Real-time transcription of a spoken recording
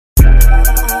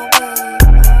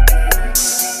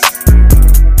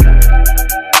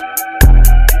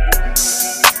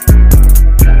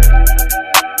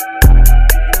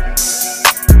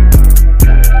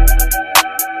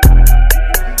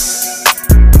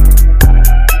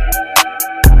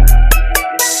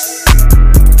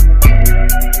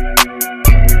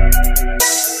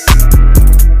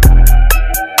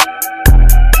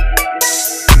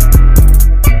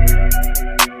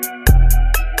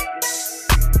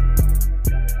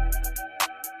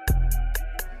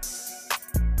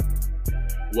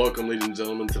Welcome, ladies and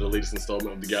gentlemen, to the latest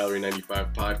installment of the Gallery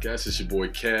 95 podcast. It's your boy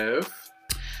Kev.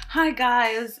 Hi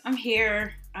guys, I'm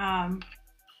here.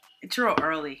 It's real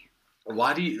early.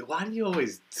 Why do you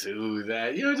always do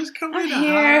that? Just come I'm in.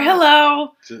 here.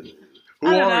 Hello.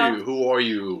 Who are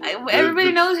you?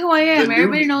 Everybody knows who I am.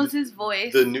 Everybody knows his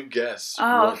voice. The new guest.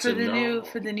 Oh, for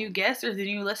the new guests or the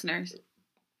new listeners?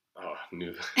 Oh,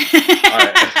 new. All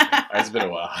right. It's been a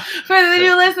while. For the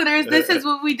new listeners, this is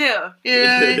what we do.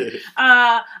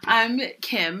 I'm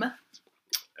Kim.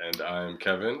 And I'm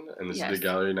Kevin, and this is the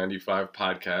Gallery 95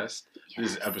 podcast. Yes.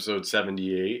 This is episode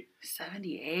 78.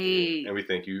 78. And we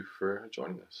thank you for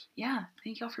joining us. Yeah,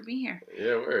 thank y'all for being here.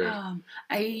 Yeah, word.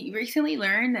 I recently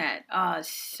learned that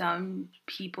some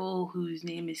people whose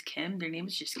name is Kim, their name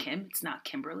is just Kim. It's not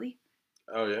Kimberly.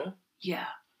 Oh, yeah? Yeah.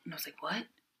 And I was like, what?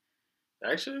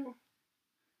 Actually,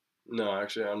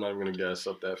 I'm not even going to guess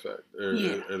up that fact or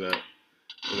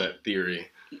that theory.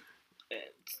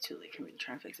 It's too late for me to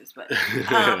try and fix this, but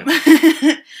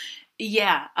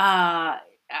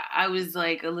I was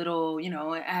like a little,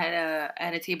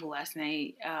 at a table last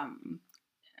night. I'm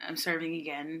serving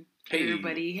again. Hey.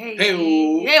 Everybody, hey.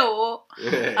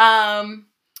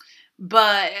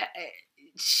 But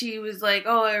she was like,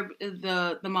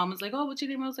 the mom was like, oh, what's your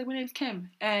name? I was like, my name's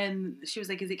Kim. And she was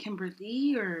like, is it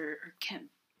Kimberly or Kim?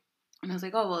 And I was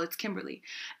like, oh, well, it's Kimberly.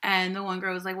 And the one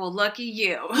girl was like, well, lucky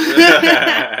you.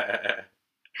 I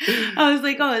was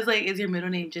like, is your middle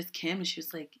name just Kim? And she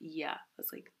was like, yeah. I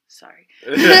was like, sorry.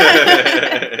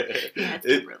 Yeah, it's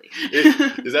Kimberly.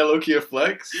 Is that low-key a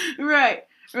flex? Right.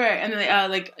 And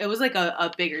then, it was like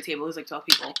a bigger table. It was like 12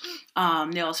 people.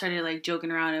 They all started like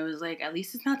joking around. It was like, at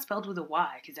least it's not spelled with a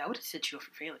Y, because that would have set you up for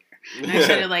failure. And I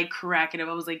started like cracking up.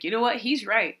 I was like, you know what? He's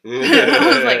right.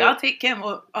 I was like, I'll take Kim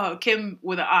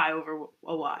with an I over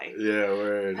a Y. Yeah,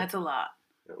 word. That's a lot.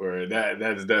 Word.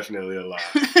 That's definitely a lot.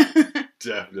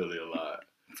 Definitely a lot.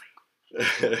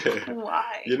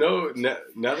 Why?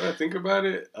 Now that I think about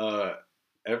it,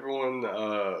 everyone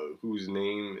whose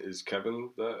name is Kevin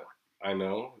that I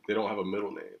know, they don't have a middle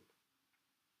name.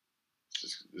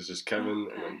 It's just Kevin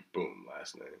and then boom,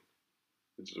 last name.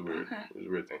 Which is weird. Okay. It's a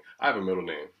weird thing. I have a middle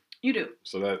name. You do.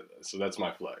 So that's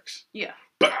my flex. Yeah.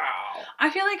 Bow!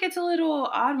 I feel like it's a little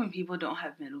odd when people don't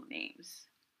have middle names.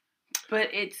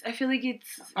 But I feel like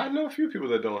it's... I know a few people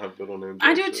that don't have middle names.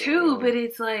 I do too, but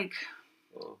it's like...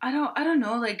 I don't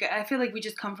know. Like, I feel like we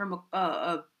just come from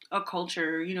a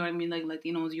culture, you know what I mean? Like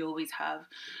Latinos, you always have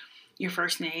your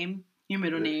first name, your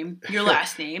middle name, your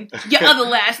last name, your other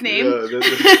last name.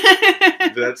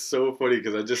 Yeah, that's so funny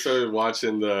because I just started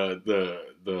watching the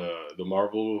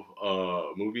Marvel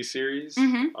movie series,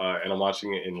 and I'm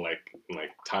watching it in like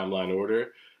timeline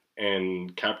order.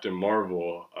 And Captain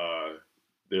Marvel,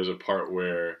 there's a part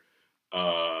where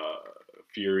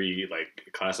Fury like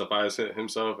classifies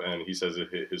himself, and he says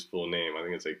his full name. I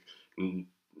think it's like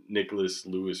Nicholas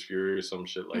Louis Fury or some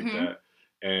shit like that.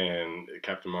 And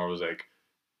Captain Marvel's like,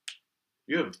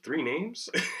 you have 3 names?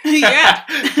 Yeah.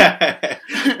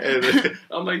 And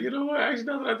I'm like, you know what? Actually,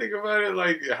 now that I think about it,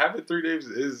 like having 3 names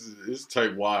is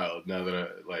type wild. Now that I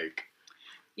like.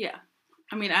 Yeah,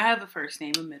 I mean, I have a first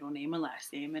name, a middle name, a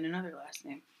last name, and another last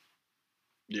name.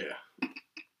 Yeah.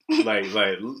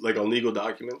 like on legal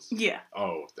documents? Yeah.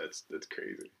 Oh, that's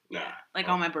crazy. Nah. Yeah. Like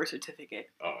on my birth certificate.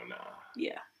 Oh, nah.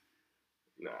 Yeah.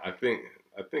 Nah, I think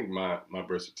my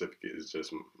birth certificate is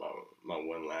just my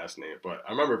one last name. But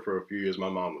I remember for a few years my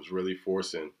mom was really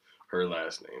forcing her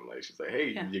last name. Like she's like,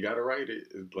 hey, you gotta write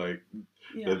it. It's like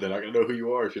they're not gonna know who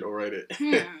you are if you don't write it.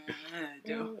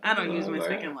 I don't use my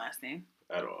second last name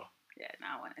at all. Yeah,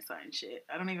 not when I sign shit.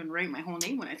 I don't even write my whole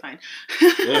name when I sign.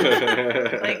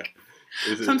 Like.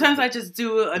 Sometimes I just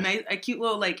do a cute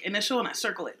little like initial and I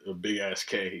circle it. A big ass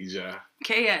K, yeah.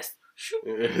 KS.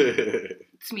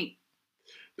 It's me.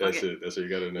 That's it. That's what you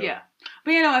gotta know. Yeah,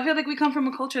 but I feel like we come from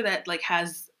a culture that like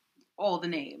has all the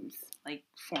names, like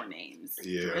 4 names,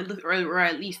 or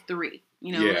at least 3.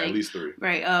 At least 3.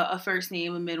 Right, a first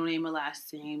name, a middle name, a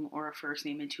last name, or a first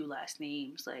name and 2 last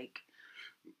names. Like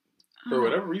for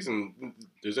whatever reason,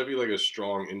 there's definitely like a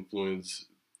strong influence.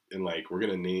 And, like, we're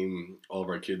going to name all of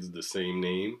our kids the same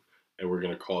name, and we're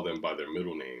going to call them by their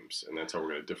middle names. And that's how we're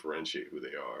going to differentiate who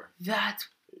they are. That's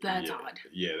odd.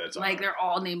 Yeah, that's odd. Like, they're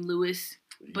all named Louis,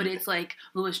 but it's like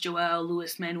Louis Joel,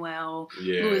 Louis Manuel,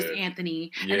 Louis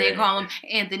Anthony. And they call him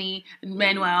Anthony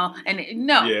Manuel. And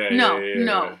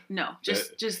no.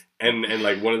 Just. And,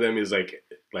 like, one of them is, like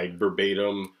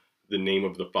verbatim the name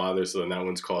of the father, so then that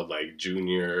one's called like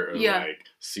Junior or like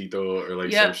Cito or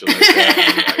like yep. some shit like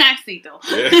that. Like, Cito.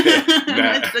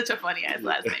 That's such a funny ass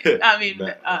last name. I mean,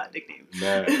 nickname.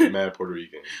 Mad Puerto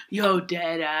Rican. Yo,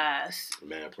 dead ass.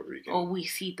 Mad Puerto Rican. Oh, we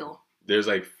Cito. There's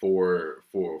like four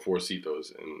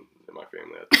Citos in my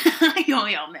family. Yo,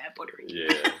 mad Puerto Rican.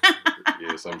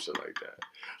 Yeah, some shit like that.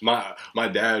 My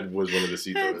dad was one of the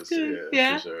Citos.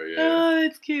 Yeah, for sure. Yeah. Oh,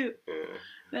 that's cute. Yeah.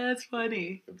 That's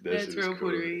funny. That's real cool.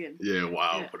 Puerto Rican. Yeah,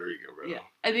 wow, Puerto Rican, bro. Yeah,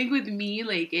 I think with me,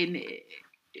 like in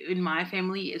my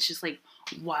family, it's just like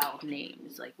wild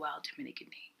names, like wild Dominican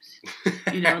names.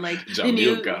 You know, like the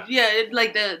new,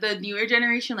 like the newer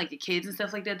generation, like the kids and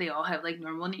stuff like that. They all have like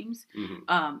normal names.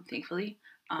 Mm-hmm. Thankfully.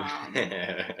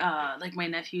 Like my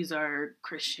nephews are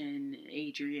Christian,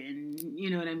 Adrian. You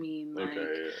know what I mean? Like,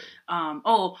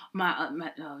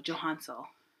 my Johansel.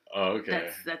 Oh,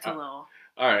 okay. That's a little.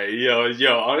 All right,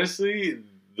 yo. Honestly,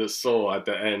 the soul at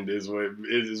the end is what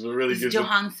really gives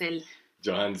Johansel.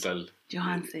 Johansel.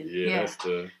 Yeah, that's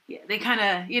the. Yeah, they kind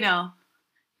of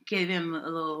gave him a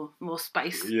little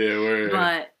spice. Yeah, word.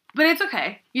 But it's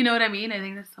okay. You know what I mean? I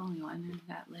think that's the only one. And we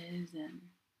got Liz and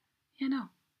got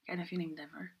a nephew named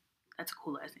Denver. That's a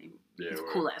cool ass name. Yeah, it's a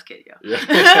cool ass kid, yo.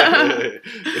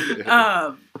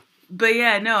 Yeah. But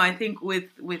yeah, no, I think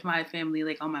with my family,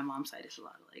 like on my mom's side, it's a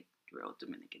lot of like real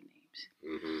Dominican names.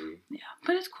 Mm-hmm. Yeah,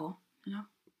 but it's cool, you know.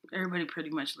 Everybody pretty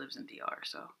much lives in DR,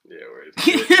 so. Yeah,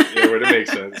 where it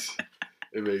makes sense.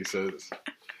 It makes sense.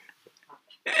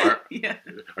 Are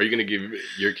you gonna give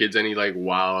your kids any like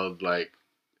wild like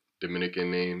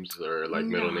Dominican names or like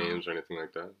middle names or anything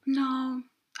like that? No.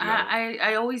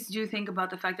 I always do think about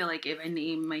the fact that like if I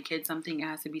name my kid something, it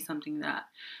has to be something that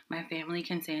my family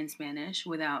can say in Spanish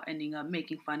without ending up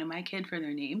making fun of my kid for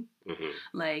their name. Mm-hmm.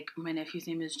 Like my nephew's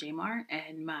name is Jamar,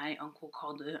 and my uncle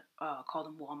called him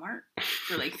Walmart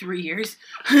for like 3 years.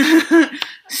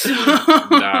 So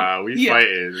we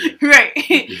fighting.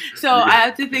 Right. So I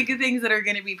have to think of things that are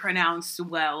going to be pronounced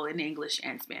well in English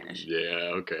and Spanish.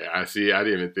 Yeah. Okay. I see. I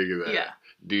didn't even think of that. Yeah.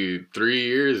 Dude, 3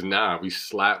 years? Nah, we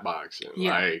slap boxing.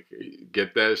 Yeah. Like,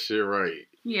 get that shit right.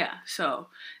 Yeah, so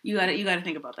you gotta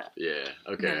think about that. Yeah,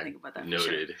 okay. You gotta think about that.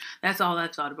 Noted. Sure. That's all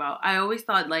I've thought about. I always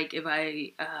thought like if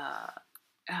I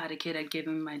had a kid, I'd give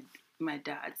him my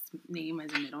dad's name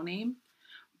as a middle name,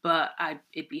 but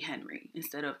it'd be Henry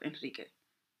instead of Enrique.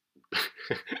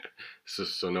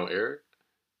 So no Eric?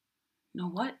 No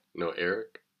what? No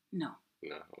Eric? No.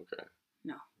 No. Okay.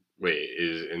 No. Wait,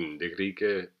 is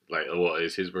Enrique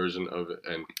is his version of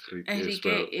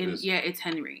Enrique? It's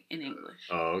Henry in English.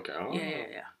 Oh, okay. Oh.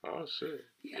 Yeah. Oh shit.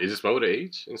 Yeah. Is it spelled with an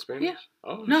H in Spanish? Yeah.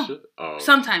 Oh no. Shit. Oh.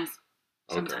 Sometimes,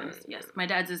 okay. Yes. My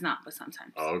dad's is not, but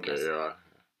sometimes. Oh, okay. Yes. Yeah.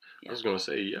 I was gonna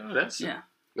say,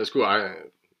 that's cool. I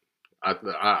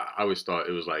always thought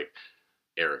it was like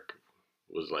Eric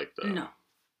was like the. No.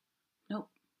 Nope.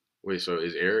 Wait, so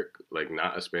is Eric like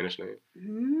not a Spanish name?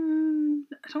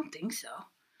 I don't think so.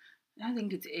 I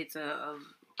think it's a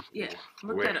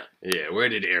look that up. Yeah, where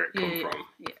did Eric come from?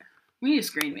 Yeah. We need a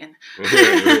screen man. We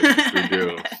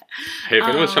do. Hey, if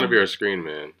anyone's trying to be our screen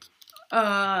man.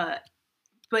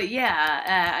 But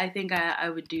yeah, I think I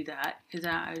would do that because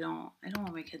I don't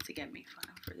want my kids to get made fun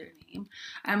of for their name.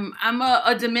 I'm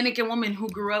a Dominican woman who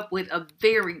grew up with a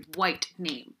very white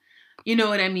name. You know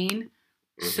what I mean?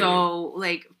 Mm-hmm. So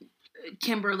like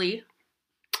Kimberly.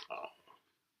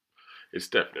 It's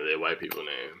definitely a white people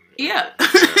name. Yeah.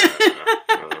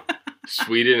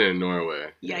 Sweden and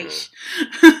Norway. Yikes.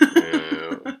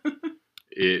 Yeah.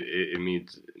 It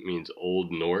means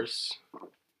Old Norse.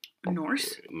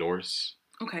 Norse.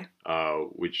 Okay.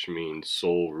 Which means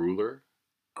sole ruler.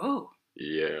 Oh.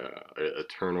 Yeah.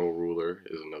 Eternal ruler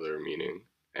is another meaning.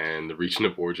 And the region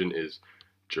of origin is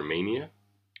Germania.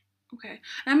 Okay.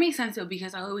 That makes sense though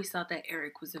because I always thought that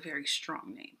Eric was a very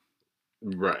strong name.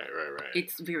 Right.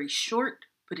 It's very short,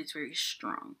 but it's very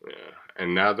strong. Yeah,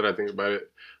 and now that I think about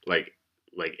it, like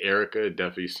Erica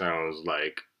definitely sounds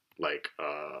like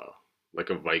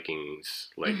a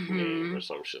Vikings name or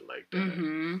some shit like that.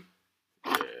 Mm-hmm.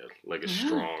 Yeah, like a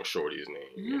strong shorty's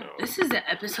name. Yeah. You know, this is an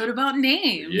episode about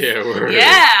names. Yeah,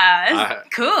 that's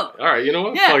cool. All right, you know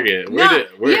what? Fuck it.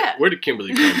 Where did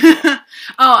Kimberly come from?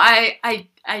 Oh,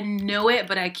 I know it,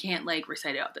 but I can't like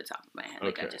recite it off the top of my head.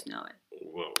 Like I just know it.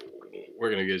 Well, we're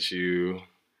gonna get you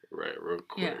right real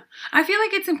quick. Yeah, I feel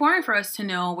like it's important for us to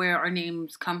know where our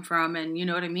names come from, and you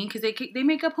know what I mean, because they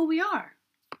make up who we are.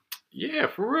 Yeah,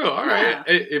 for real. All right.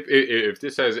 If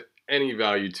this has any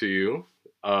value to you,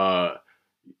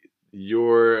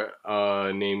 your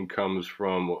name comes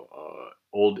from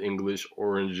Old English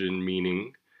origin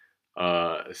meaning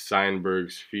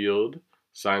Steinberg's field.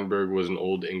 Steinberg was an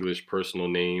Old English personal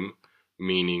name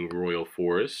meaning royal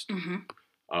forest.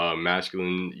 Mm-hmm.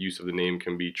 Masculine use of the name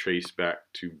can be traced back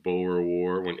to Boer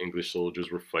War when English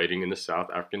soldiers were fighting in the South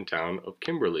African town of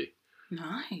Kimberley.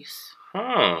 Nice.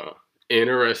 Huh.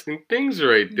 Interesting things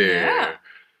right there. Yeah.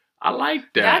 I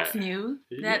like that. That's new.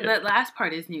 Yeah. That last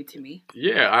part is new to me.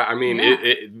 Yeah, I mean,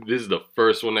 this is the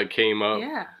first one that came up.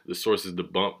 Yeah. The source is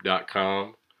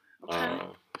thebump.com. Okay.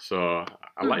 So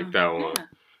I like that one. Yeah.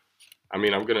 I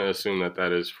mean, I'm going to assume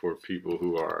that is for people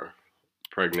who are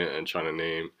pregnant and trying to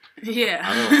name. Yeah.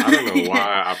 I don't know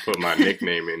why I put my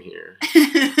nickname in here.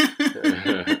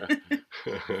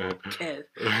 Kev.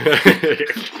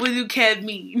 What do Kev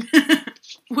mean?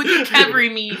 What do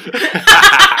Kevry mean?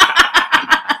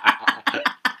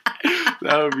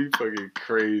 That would be fucking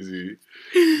crazy.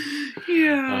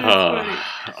 Yeah. That's funny.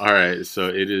 All right, so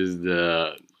it is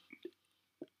the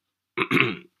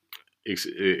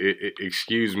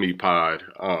excuse me pod.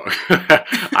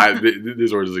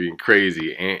 This word is looking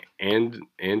crazy.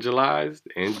 Angelicized.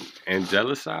 Yep,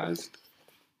 angelicized.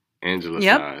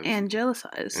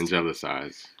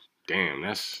 Damn,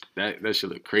 that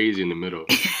should look crazy in the middle.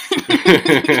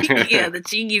 Yeah, the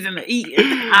chingies and the E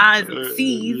and the I's and the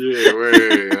C's. Yeah,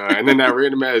 right. And then that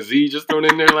random ass Z just thrown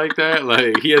in there like that.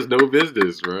 Like, he has no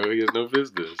business, bro. He has no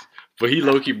business. But he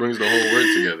low-key brings the whole word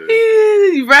together.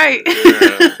 Right.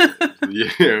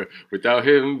 Yeah. Without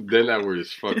him, then that word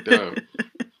is fucked up.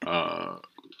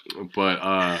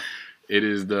 But it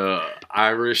is the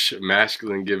Irish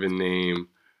masculine given name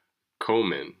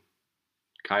Kaiman.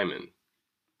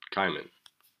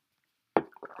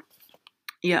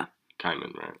 Yeah.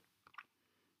 Kaiman, right?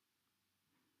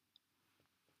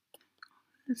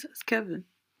 It says Kevin.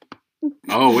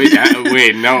 Oh, wait,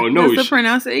 no. That's the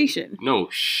pronunciation. No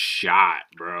shot,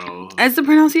 bro. That's the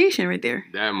pronunciation right there.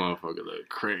 That motherfucker look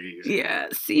crazy. Yeah,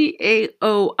 Caoimhin.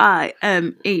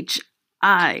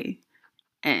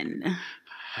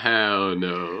 Hell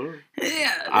no.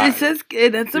 Yeah, it says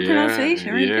that's the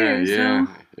pronunciation right there. Yeah,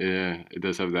 so. Yeah. It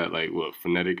does have that, like, what,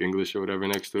 phonetic English or whatever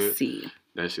next to it. C.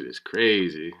 That shit is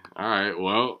crazy. All right,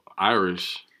 well,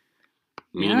 Irish,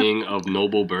 meaning of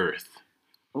noble birth.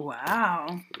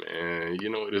 Wow. Man, you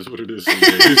know it is what it is. You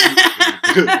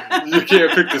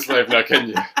can't pick this life now, can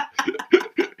you?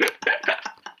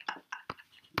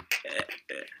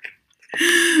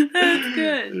 That's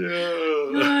good. Yeah.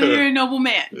 Oh, you're a noble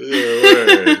man.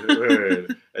 Yeah, right.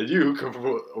 And you come from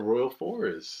a royal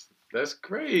forest. That's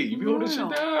great. You be holding shit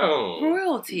down.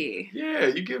 Royalty. Yeah,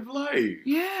 you give life.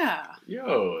 Yeah.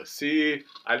 Yo, see,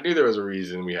 I knew there was a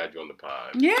reason we had you on the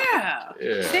pod. Yeah.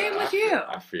 Same with you.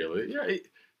 I feel it. Yeah,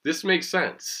 this makes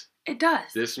sense. It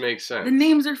does. This makes sense. The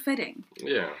names are fitting.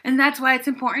 Yeah. And that's why it's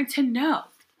important to know.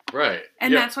 Right.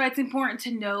 And that's why it's important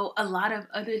to know a lot of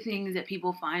other things that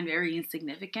people find very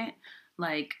insignificant.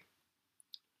 Like,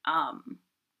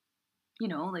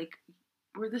 like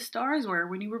where the stars were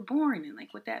when you were born and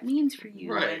like what that means for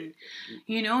you. Right.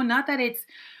 And, not that it's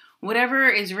whatever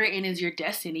is written is your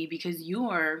destiny because you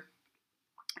are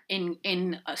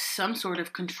in some sort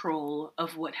of control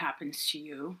of what happens to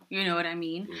you. You know what I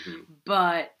mean? Mm-hmm.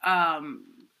 But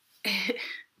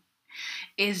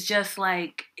it's just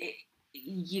like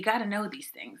you got to know these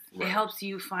things. Right. It helps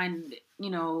you find,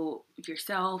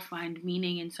 yourself, find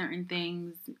meaning in certain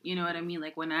things. You know what I mean?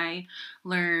 Like when I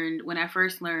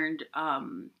first learned that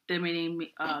my name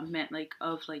meant like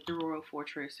of like the royal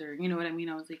fortress, or you know what I mean?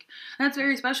 I was like, that's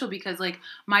very special because like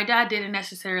my dad didn't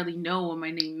necessarily know what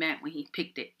my name meant when he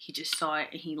picked it. He just saw it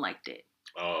and he liked it.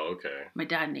 Oh, okay. My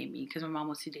dad named me because my mom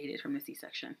was sedated from the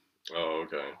C-section. Oh,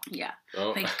 okay. Yeah.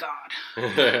 Oh. Thank God.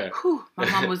 Whew.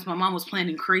 My mom was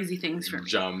planning crazy things for me.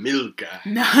 Jamilka.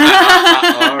 No.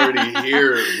 I already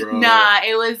hear it, bro. Nah,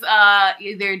 it was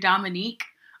either Dominique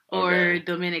or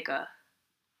Dominica.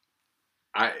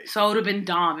 So it would have been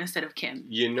Dom instead of Kim.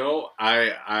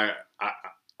 I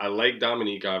like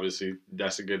Dominique, obviously.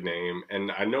 That's a good name.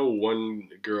 And I know one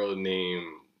girl named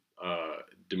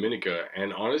Dominica,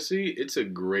 and honestly, it's a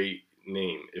great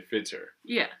name. It fits her.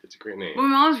 Yeah. It's a great name. But my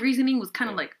mom's reasoning was kind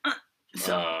of like,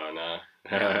 so. Nah.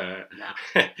 No.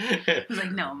 I was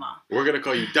like, no, Mom. We're going to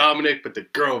call you Dominic, but the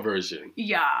girl version.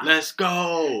 Yeah. Let's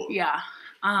go. Yeah.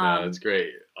 That's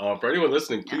great. For anyone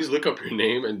listening, please look up your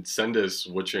name and send us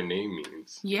what your name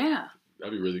means. Yeah.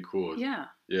 That'd be really cool. Yeah.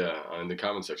 Yeah, in the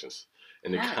comment sections.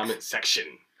 In the comment section.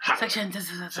 Section.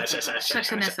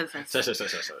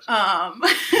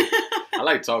 I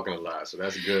like talking a lot, so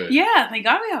that's good. Yeah, thank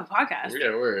God we have a podcast.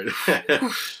 Yeah, word.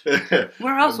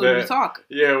 Where else would we talk?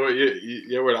 Yeah,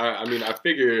 word. I mean, I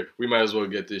figure we might as well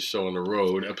get this show on the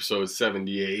road. Episode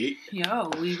 78.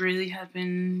 Yo, we really have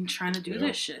been trying to do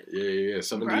this shit. Yeah.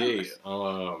 78.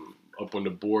 Up on the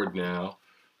board now.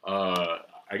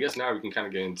 I guess now we can kind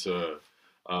of get into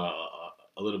a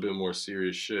little bit more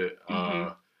serious shit.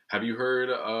 Have you heard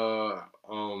about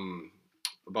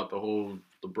the whole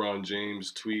LeBron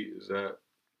James tweet? Is that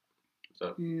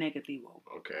negativo?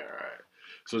 Okay, all right.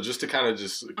 So just to kind of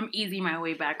I'm easing my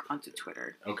way back onto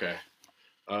Twitter. Okay.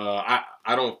 I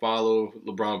don't follow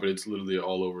LeBron, but it's literally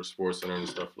all over SportsCenter and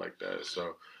stuff like that.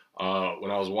 So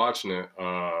when I was watching it,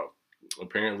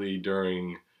 apparently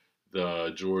during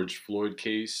the George Floyd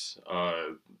case,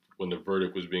 when the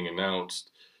verdict was being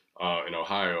announced in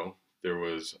Ohio, there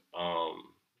was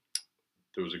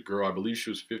a girl, I believe she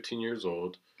was 15 years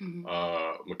old,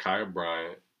 Ma'Khia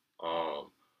Bryant,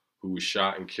 who was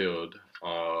shot and killed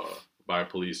by a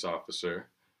police officer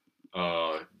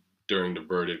during the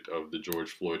verdict of the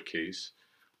George Floyd case.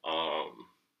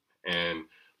 And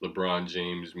LeBron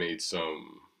James made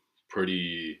some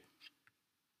pretty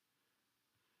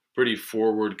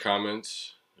forward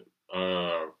comments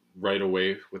right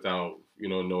away without,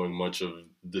 knowing much of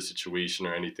the situation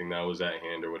or anything that was at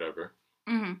hand or whatever.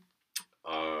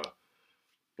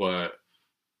 But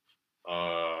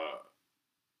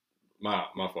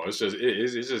my fault.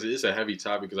 It's a heavy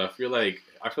topic because I feel like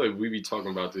we be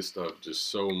talking about this stuff just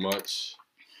so much.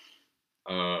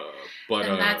 But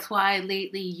that's why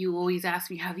lately you always ask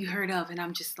me, "Have you heard of?" And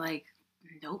I'm just like,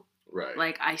 nope. Right.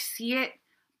 Like I see it,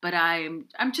 but I'm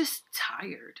just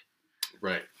tired.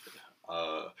 Right.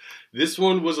 This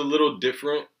one was a little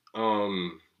different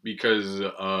because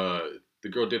the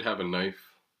girl did have a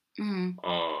knife,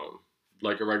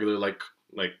 like a regular like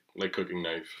cooking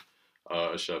knife,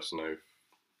 a chef's knife.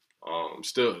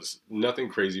 Still nothing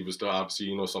crazy, but still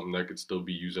obviously something that could still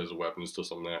be used as a weapon. Still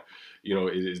something that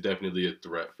is definitely a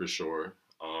threat for sure.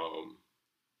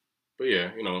 But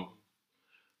yeah,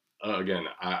 again,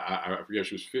 I forget if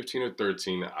she was 15 or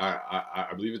 13.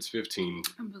 I believe it's 15.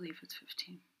 I believe it's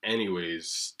 15. Anyways,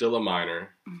 still a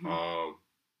minor.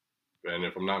 And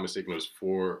if I'm not mistaken, it was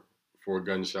four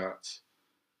gunshots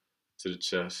to the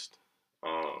chest.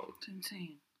 It's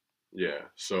insane. Yeah.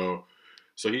 So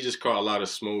he just caught a lot of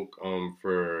smoke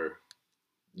for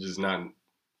just not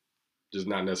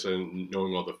necessarily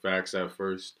knowing all the facts at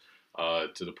first,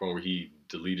 to the point where he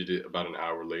deleted it about an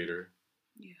hour later.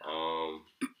 Yeah.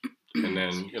 And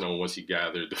then once he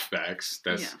gathered the facts,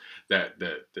 that's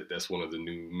one of the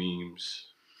new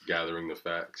memes, gathering the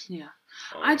facts. Yeah.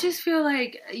 I just feel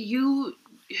like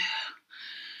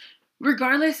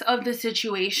regardless of the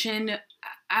situation,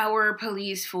 our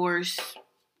police force,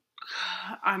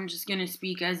 I'm just going to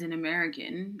speak as an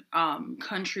American,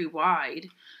 countrywide,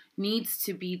 needs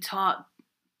to be taught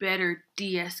better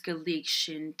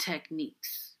de-escalation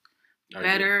techniques.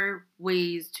 Better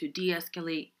ways to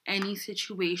de-escalate any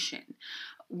situation.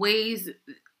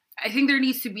 I think there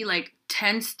needs to be like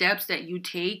 10 steps that you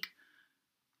take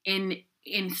in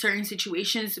certain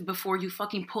situations before you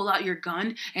fucking pull out your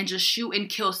gun and just shoot and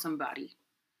kill somebody.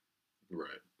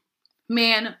 Right.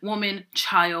 Man, woman,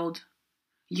 child,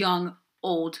 young,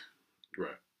 old.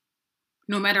 Right.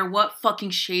 No matter what fucking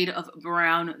shade of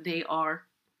brown they are.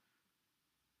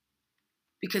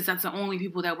 Because that's the only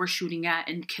people that we're shooting at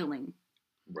and killing.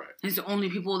 Right. It's the only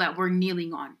people that we're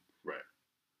kneeling on. Right.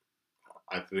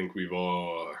 I think we've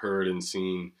all heard and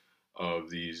seen of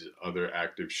these other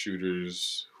active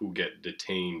shooters who get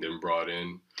detained and brought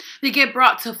in. They get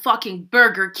brought to fucking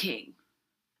Burger King.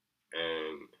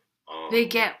 And they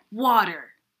get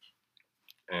water.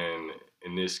 And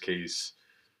in this case,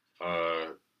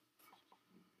 it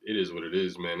is what it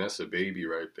is, man. That's a baby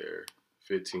right there.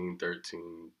 15,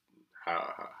 13,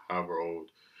 however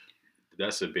old.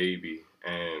 That's a baby.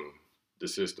 And the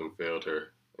system failed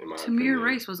her, in my opinion. Tamir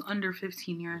Rice was under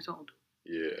 15 years old.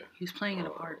 Yeah. He was playing in a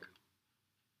park.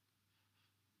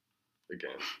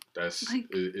 Again, that's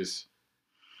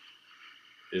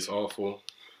it's awful.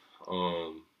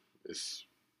 It's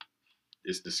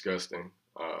disgusting.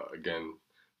 Again,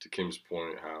 to Kim's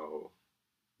point, how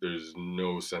there's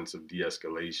no sense of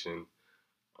de-escalation.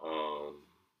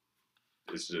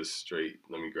 It's just straight,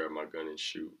 let me grab my gun and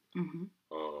shoot. And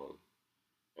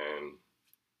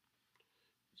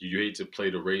you hate to play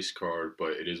the race card,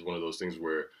 but it is one of those things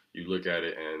where you look at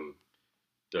it and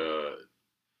the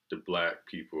black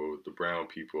people, the brown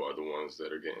people are the ones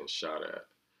that are getting shot at.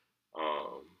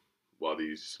 While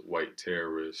these white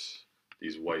terrorists,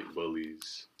 these white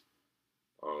bullies,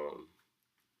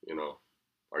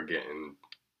 are getting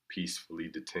peacefully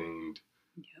detained,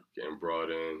 getting brought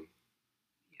in.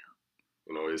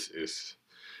 It's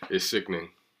sickening.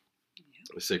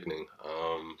 It's sickening.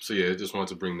 So yeah, I just wanted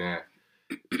to bring that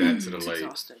to the light.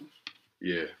 Exhausting.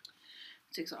 Yeah.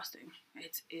 It's exhausting.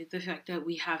 It's the fact that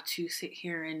we have to sit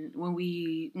here, and when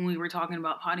we were talking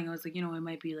about potting, I was like, it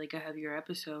might be like a heavier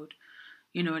episode.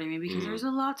 You know what I mean? Because there's a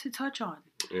lot to touch on.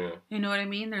 Yeah. You know what I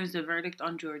mean? There's the verdict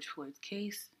on George Floyd's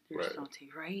case. There's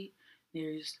Daunte Wright.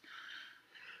 There's.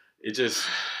 It just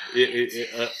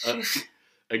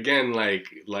again, like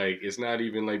it's not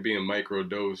even like being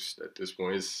microdosed at this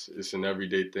point. It's an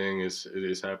everyday thing. It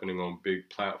is happening on big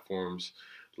platforms,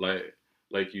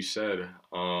 like you said.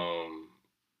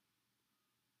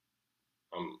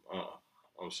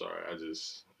 I'm sorry.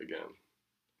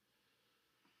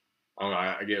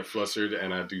 I get flustered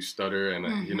and I do stutter, and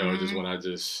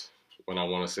just when I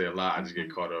want to say a lot, I just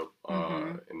get caught up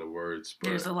in the words. But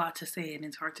there's a lot to say, and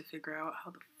it's hard to figure out how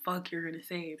the fuck you're gonna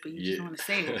say it, but you just want to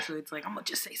say it. So it's like, I'm gonna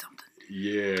just say something.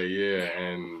 Yeah,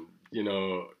 and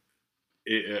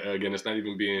again, it's not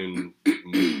even being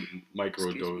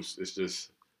microdosed. It's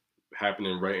just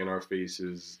happening right in our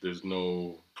faces. There's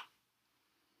no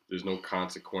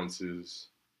consequences.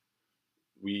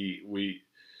 We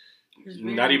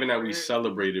not even that we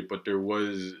celebrated, but there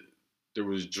was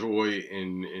joy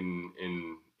in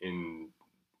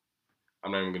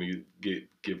I'm not even gonna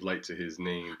give light to his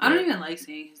name. I don't even like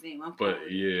saying his name. But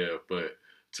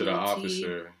to the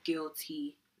officer,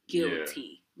 guilty,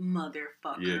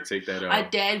 motherfucker. Yeah, take that out. I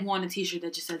did want a T-shirt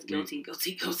that just says guilty.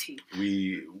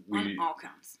 We on all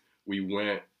counts. We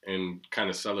went and kind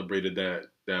of celebrated that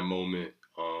moment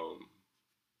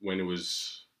when it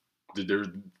was there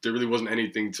really wasn't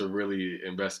anything to really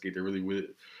investigate. There really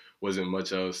wasn't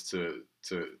much else to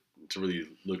really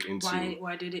look into.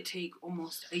 Why did it take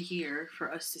almost a year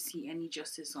for us to see any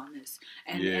justice on this?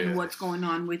 And what's going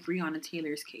on with Breonna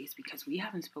Taylor's case? Because we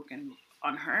haven't spoken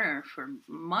on her for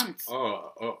months.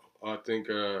 I think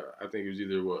it was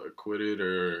either acquitted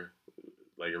or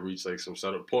like it reached like some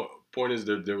sort of point is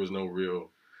there was no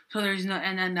real. So there's no,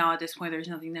 and then now at this point, there's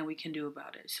nothing that we can do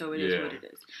about it. So it is what it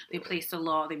is. They placed a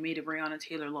law. They made a Breonna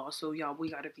Taylor law. So y'all, we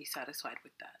got to be satisfied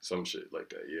with that. Some shit like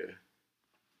that, yeah.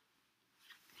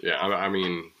 Yeah, I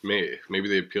mean, maybe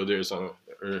they appealed it or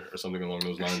something along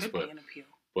those lines. There should be an appeal.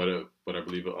 But I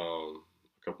believe a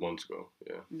couple months ago,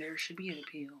 yeah. There should be an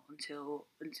appeal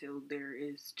until there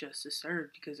is justice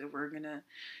served. Because if we're gonna,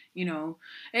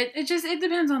 it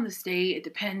depends on the state. It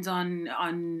depends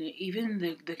on even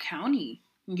the county.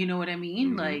 You know what I mean?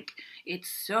 Mm-hmm. Like it's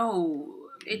so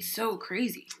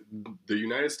crazy. The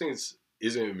United States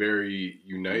isn't very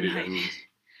united. I mean,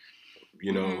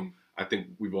 mm-hmm. I think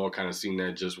we've all kind of seen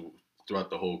that just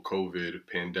throughout the whole COVID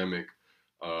pandemic,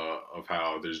 of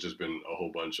how there's just been a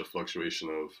whole bunch of fluctuation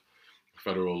of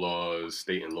federal laws,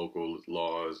 state and local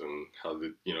laws, and how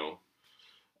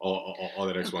all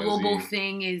that X, Y,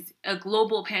 Z. A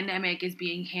global pandemic is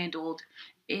being handled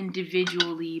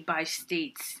individually by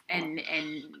states and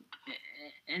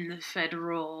the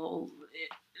federal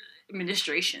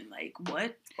administration. Like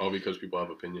what? All because people have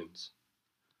opinions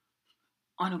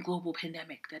on a global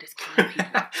pandemic that is killing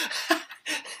people.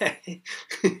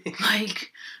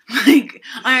 like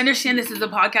I understand this is a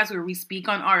podcast where we speak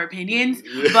on our opinions,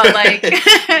 but like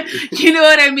you know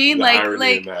what I mean?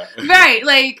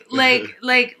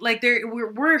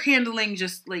 We're handling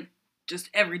just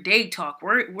everyday talk.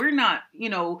 We're not,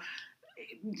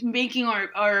 making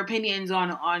our opinions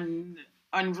on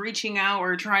reaching out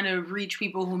or trying to reach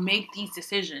people who make these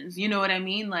decisions. You know what I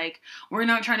mean? Like, we're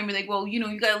not trying to be like, well,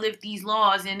 you got to lift these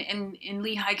laws in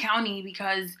Lehigh County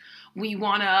because we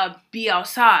want to be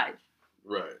outside.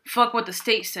 Right. Fuck what the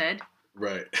state said.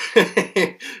 Right.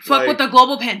 Fuck what the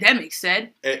global pandemic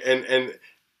said. And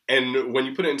when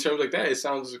you put it in terms like that, it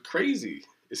sounds crazy.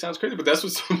 It sounds crazy, but that's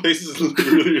what some places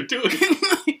really are doing.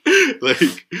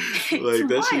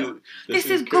 This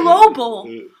is global.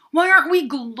 Why aren't we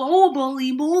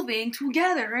globally moving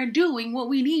together and doing what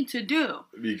we need to do?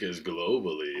 Because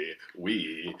globally,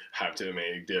 we have to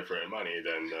make different money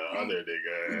than the other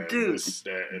nigga. Dude,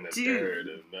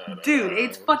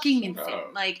 it's fucking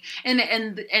insane. Like, and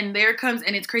there comes,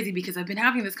 and it's crazy because I've been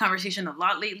having this conversation a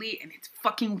lot lately, and it's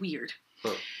fucking weird.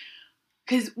 Huh.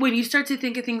 Because when you start to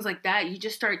think of things like that, you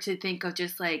just start to think of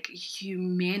just, like,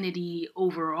 humanity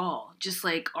overall. Just,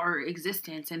 like, our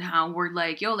existence and how we're,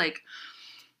 like,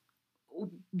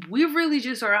 we really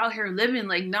just are out here living,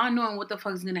 like, not knowing what the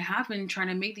fuck's gonna happen, trying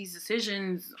to make these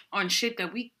decisions on shit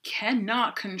that we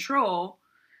cannot control.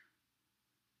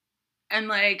 And,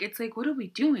 like, it's like, what are we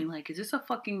doing? Like, is this a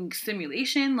fucking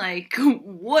simulation? Like,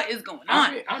 what is going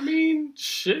on? I mean,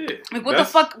 shit. Like, what the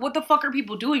fuck are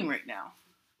people doing right now?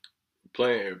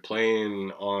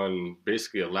 Playing on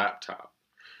basically a laptop,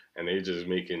 and they just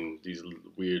making these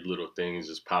weird little things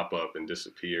just pop up and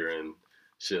disappear and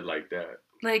shit like that.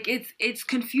 Like, it's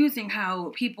confusing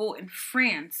how people in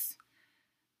France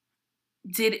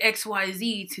did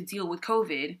XYZ to deal with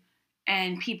COVID,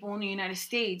 and people in the United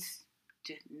States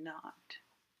did not,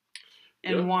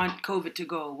 and want COVID to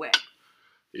go away.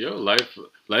 Yo,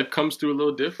 life comes through a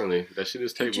little differently. That shit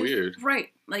is weird.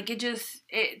 Right. Like,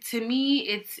 to me,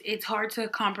 it's hard to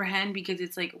comprehend, because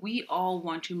it's like, we all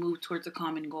want to move towards a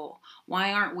common goal.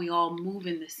 Why aren't we all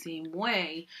moving the same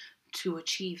way to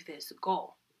achieve this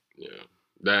goal? Yeah.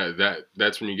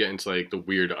 That's when you get into like the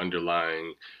weird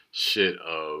underlying shit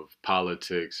of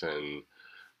politics. And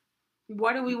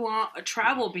why do we want a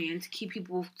travel ban to keep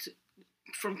people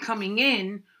from coming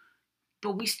in,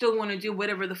 but we still want to do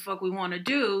whatever the fuck we want to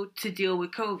do to deal with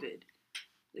COVID?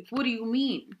 Like, what do you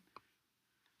mean?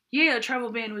 Yeah, a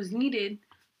travel ban is needed,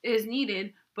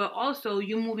 but also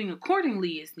you moving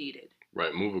accordingly is needed.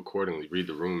 Right, move accordingly, read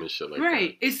the room and shit like that.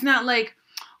 Right, it's not like,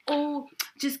 oh,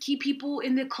 just keep people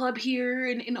in the club here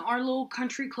and in our little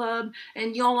country club,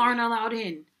 and y'all aren't allowed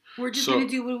in. We're just gonna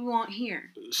do what we want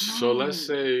here. So let's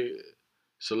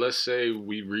say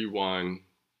we rewind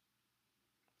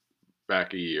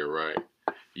back a year, right?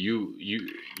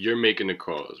 You're making the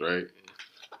calls, right?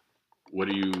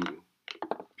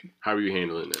 How are you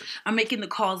handling this? I'm making the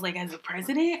calls like as a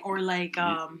president, or like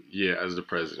Yeah, as the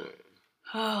president.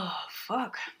 Oh,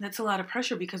 fuck. That's a lot of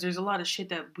pressure, because there's a lot of shit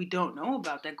that we don't know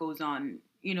about that goes on,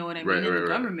 you know what I mean, in the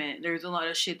government. There's a lot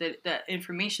of shit that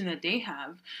information that they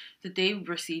have, that they've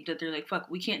received, that they're like, fuck,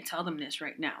 we can't tell them this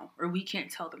right now, or we can't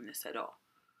tell them this at all.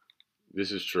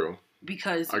 This is true.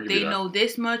 Because they know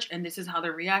this much, and this is how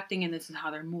they're reacting, and this is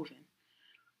how they're moving.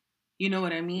 You know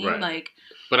what I mean? Right. Like,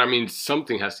 but I mean,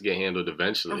 something has to get handled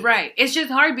eventually. Right. It's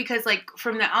just hard, because like,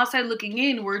 from the outside looking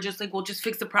in, we're just like, we'll just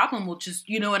fix the problem. We'll just,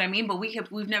 you know what I mean? But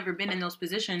we've never been in those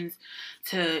positions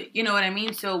to, you know what I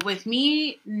mean? So with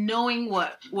me knowing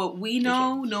what we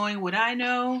know, knowing what I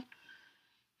know,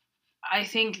 I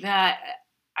think that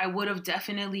I would have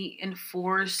definitely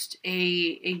enforced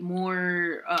a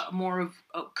more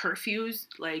of curfews.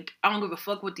 Like, I don't give a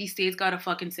fuck what these states gotta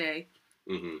fucking say.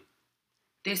 Mm-hmm.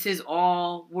 This is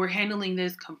all, we're handling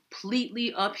this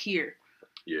completely up here.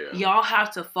 Yeah. Y'all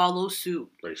have to follow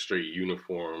suit. Like, straight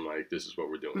uniform, like, this is what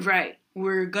we're doing. Right.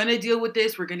 We're gonna deal with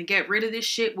this. We're gonna get rid of this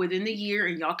shit within the year,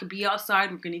 and y'all could be outside.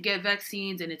 We're gonna get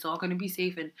vaccines, and it's all gonna be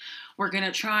safe, and we're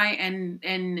gonna try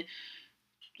and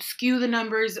skew the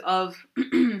numbers of,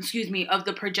 of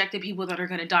the projected people that are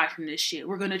going to die from this shit.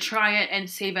 We're going to try it and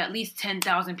save at least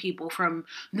 10,000 people from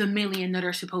the million that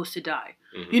are supposed to die.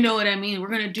 Mm-hmm. You know what I mean? We're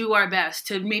going to do our best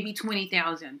to maybe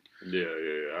 20,000. Yeah,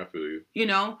 I feel you. You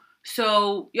know?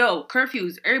 So,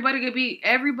 curfews.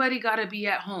 Everybody got to be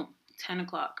at home. 10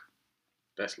 o'clock.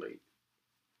 That's late.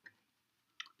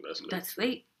 That's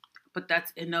late. But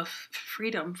that's enough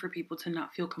freedom for people to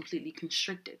not feel completely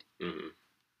constricted. Mm-hmm.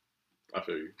 I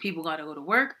feel you. People got to go to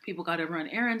work. People got to run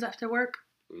errands after work.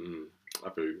 I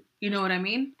feel you. You know what I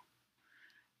mean?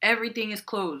 Everything is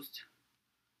closed.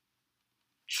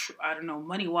 I don't know,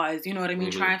 money-wise. You know what I mean?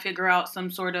 Mm-hmm. Try and figure out some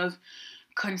sort of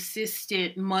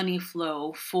consistent money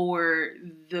flow for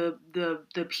the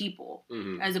people,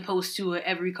 as opposed to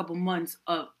every couple months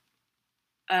of,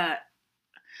 I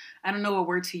don't know what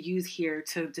word to use here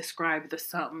to describe the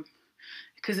sum.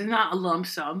 Because it's not a lump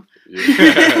sum.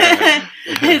 Yeah.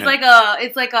 It's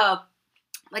like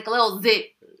a little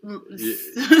zip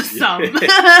sum.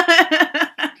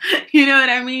 You know what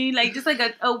I mean? Like, just like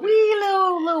a wee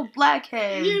little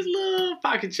blackhead. Just little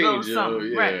pocket change. Yeah.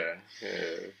 Right.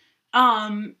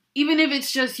 Yeah. Even if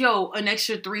it's just an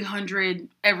extra 300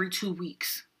 every 2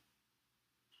 weeks.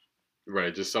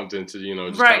 Right. Just something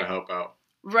to kind of help out.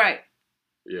 Right.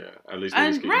 Yeah, at least.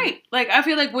 Right. Like, I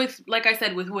feel like I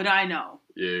said, with what I know.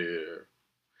 Yeah.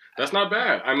 That's not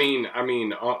bad. I mean,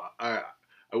 I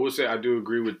will say I do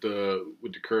agree with the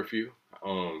curfew.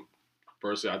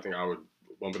 Personally, I think I would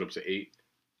bump it up to 8.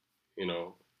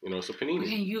 It's a panini.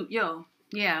 Okay,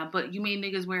 yeah, but you made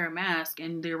niggas wear a mask,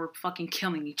 and they were fucking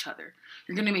killing each other.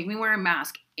 You're gonna make me wear a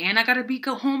mask, and I gotta be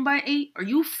home by 8? Are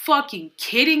you fucking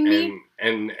kidding me?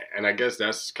 And I guess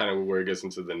that's kind of where it gets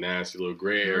into the nasty little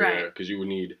gray area, because you would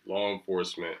need law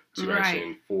enforcement to actually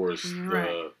enforce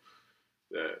that.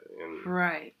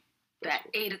 That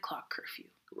 8 o'clock curfew.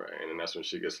 Right, and then that's when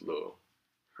shit gets a little.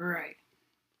 Right.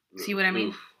 See what I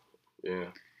mean? Yeah.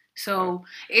 So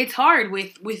it's hard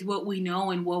with what we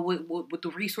know, and what the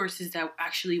resources that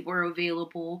actually were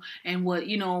available, and what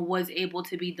was able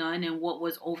to be done, and what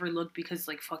was overlooked, because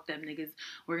like, fuck them niggas,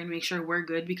 we're gonna make sure we're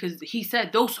good, because he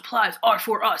said those supplies are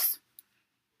for us.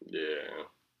 Yeah.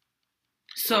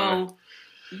 So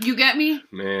you get me,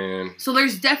 man. So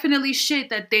there's definitely shit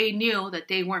that they knew that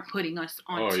they weren't putting us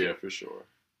on. Oh yeah, for sure.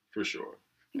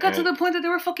 It got to the point that they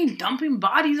were fucking dumping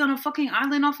bodies on a fucking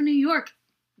island off of New York.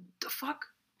 The fuck?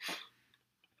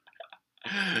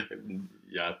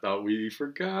 Yeah, I thought we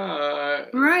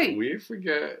forgot. Right. We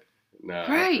forget. Nah,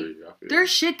 right. I feel you. There's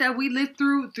shit that we lived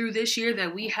through this year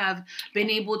that we have been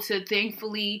able to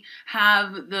thankfully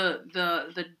have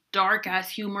the dark ass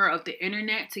humor of the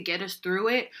internet to get us through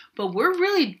it. But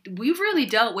we've really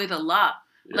dealt with a lot.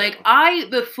 Yeah. Like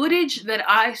the footage that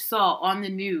I saw on the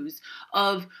news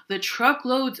of the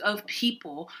truckloads of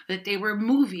people that they were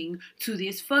moving to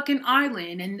this fucking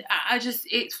island, and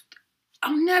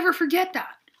I'll never forget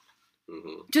that.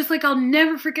 Mm-hmm. Just like I'll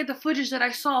never forget the footage that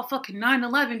I saw fucking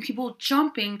 9/11, people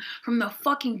jumping from the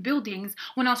fucking buildings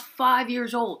when I was 5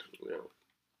 years old. Yeah.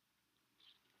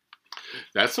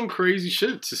 That's some crazy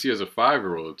shit to see as a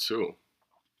 5-year-old too.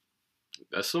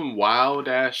 That's some wild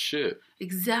ass shit.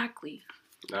 Exactly.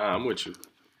 Nah, I'm with you.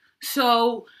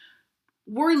 So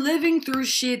we're living through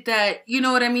shit that, you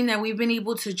know what I mean, that we've been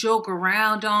able to joke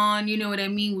around on, you know what I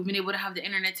mean? We've been able to have the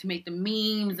internet to make the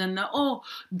memes and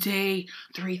day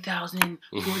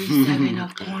 3047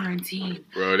 of quarantine.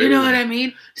 Bro, you know what I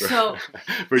mean? Bro. So.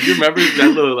 But you remember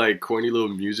that little, like, corny little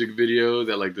music video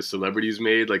that, like, the celebrities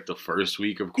made, like, the first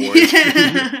week of quarantine?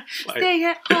 Like, stay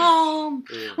at home,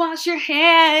 wash your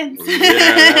hands. Yeah,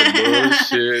 that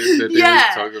bullshit that they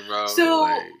was talking about. So.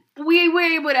 Like, we were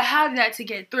able to have that to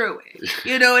get through it.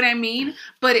 You know what I mean?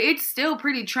 But it's still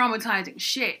pretty traumatizing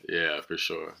shit. Yeah, for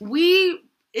sure. We,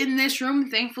 in this room,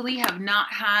 thankfully, have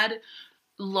not had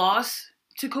loss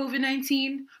to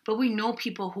COVID-19, but we know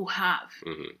people who have.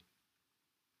 Mm-hmm.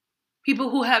 People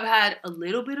who have had a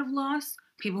little bit of loss,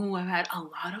 people who have had a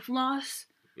lot of loss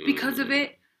because of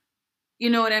it. You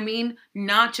know what I mean?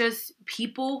 Not just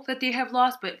people that they have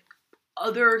lost, but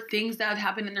other things that have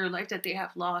happened in their life that they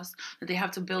have lost, that they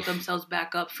have to build themselves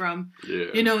back up from. Yeah.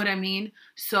 You know what I mean?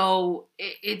 So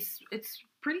it's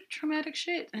pretty traumatic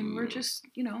shit, and we're just,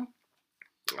 you know.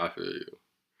 I feel you.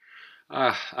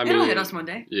 It'll hit us one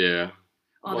day. Yeah.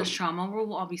 All this trauma,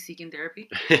 we'll all be seeking therapy.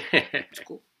 It's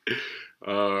cool.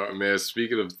 Man,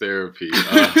 speaking of therapy,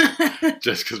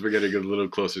 just because we're getting a little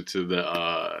closer to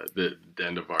the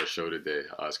end of our show today,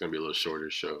 it's gonna be a little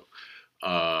shorter show.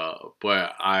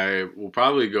 But I will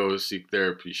probably go seek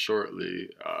therapy shortly,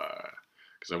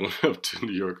 because I went up to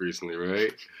New York recently,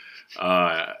 right?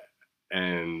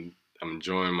 And I'm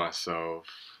enjoying myself.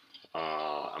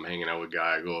 I'm hanging out with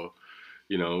Geigo.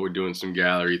 You know, we're doing some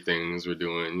gallery things. We're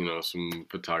doing, you know, some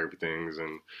photography things,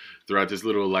 and throughout this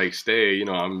little like stay,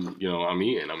 I'm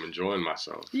eating. I'm enjoying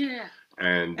myself. Yeah.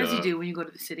 And as you do when you go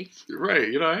to the city.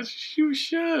 Right. You know, as you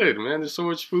should, man. There's so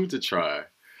much food to try.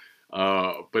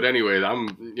 But anyway, I'm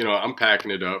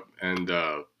packing it up, and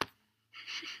I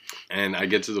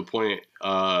get to the point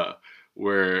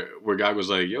where guy was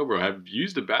like, "Yo, bro, have you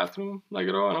used the bathroom like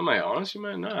at all?" And I'm like, "Honestly,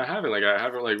 man, no, I haven't. Like, I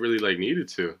haven't like really like needed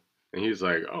to." And he's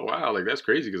like, "Oh wow, like that's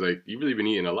crazy because like you've really been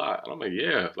eating a lot." And I'm like,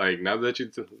 "Yeah, like now that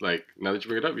you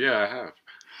bring it up, yeah, I have.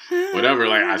 Whatever,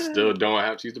 like I still don't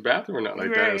have to use the bathroom or not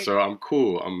like that, so I'm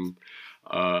cool. I'm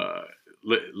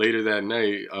later that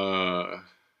night."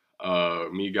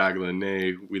 Me, Gagla, and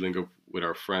Nay, we link up with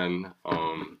our friend,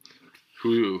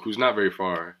 who's not very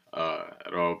far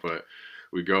at all, but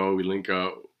we link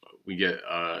up, we get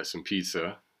some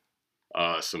pizza,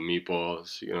 some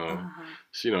meatballs,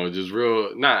 so, just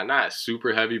real, not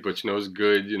super heavy, but it's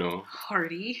good,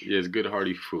 hearty. Yeah, it's good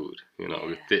hearty food,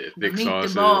 with thick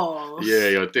sauces.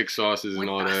 Thick sauces and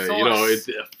all that. Sauce.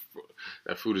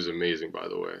 That food is amazing, by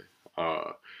the way.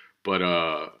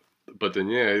 But then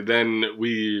then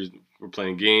we're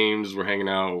playing games, we're hanging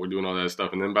out, we're doing all that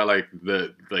stuff, and then by like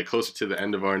closer to the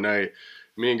end of our night,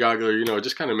 me and Gagla are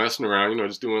just kind of messing around,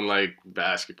 just doing like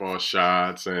basketball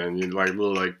shots and like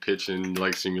little like pitching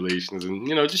like simulations and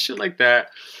just shit like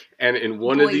that. And in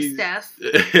one of these,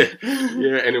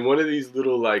 and in one of these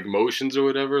little like motions or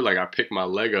whatever, like I pick my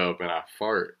leg up and I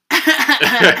fart.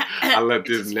 I let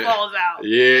this falls out.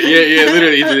 Yeah.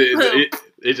 Literally,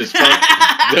 it just fell.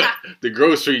 The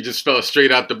grocery just fell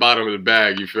straight out the bottom of the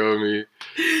bag. You feel me?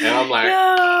 And I'm like,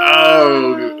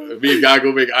 oh, me and Guy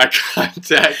go make eye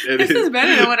contact. And this is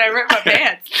better than when I ripped my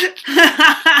pants.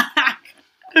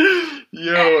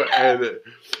 Yo,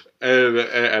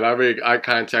 and I make eye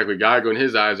contact with Geigo, and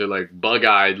his eyes are like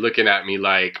bug-eyed, looking at me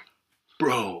like,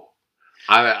 bro.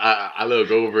 I look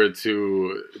over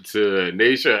to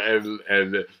Naisha,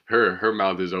 and her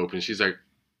mouth is open. She's like,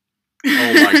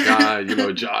 oh my God,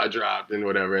 jaw dropped and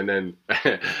whatever. And then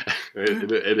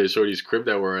in Shorty's crib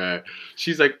that we're at,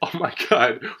 she's like, oh my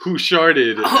God, who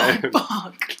sharted? Oh,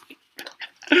 fuck.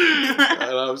 And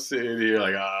I'm sitting here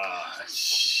like,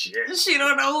 shit. shit. She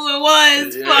don't know who it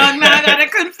was. Yeah. Fuck, now I gotta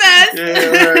confess.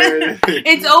 Yeah, right.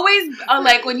 It's always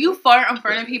like when you fart in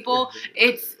front of people,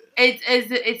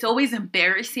 it's always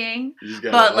embarrassing,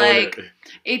 but like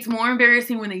it's more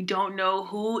embarrassing when they don't know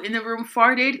who in the room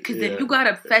farted, because then you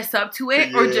gotta fess up to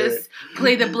it or just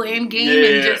play the blame game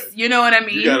and just, you know what I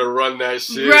mean? You gotta run that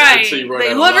shit right. Until you run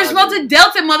like whoever smelled a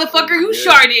Delta, motherfucker, you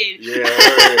sharded. Yeah,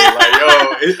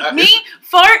 right. Like me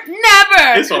fart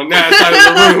never. It's on that side of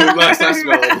the room. Last I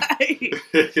smelled.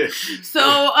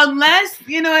 So unless,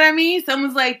 you know what I mean,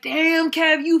 someone's like, "Damn,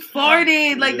 Kev, you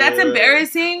farted," like that's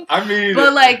embarrassing. I mean,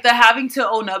 but like the having to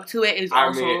own up to it is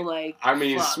also like. I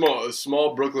mean, fuck.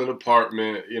 small Brooklyn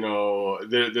apartment. You know,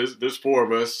 there's 4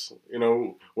 of us. You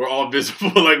know, we're all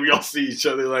visible. Like we all see each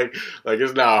other. Like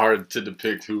it's not hard to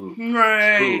depict who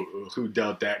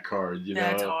dealt that card. You know,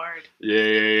 that's hard.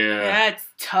 Yeah. That's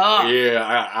tough. Yeah,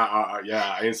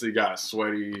 I instantly got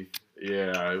sweaty.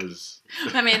 Yeah, it was.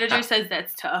 My manager says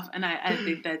that's tough, and I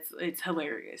think it's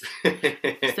hilarious.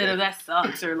 Instead of that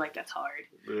sucks or like that's hard.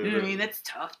 You know what I mean? That's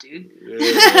tough, dude.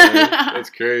 Yeah,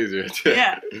 that's crazy.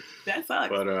 Yeah, that sucks.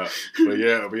 But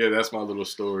yeah, that's my little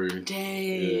story.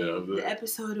 Dang, the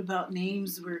episode about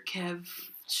names where Kev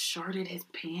sharded his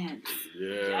pants.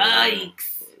 Yeah.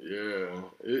 Yikes. Yeah.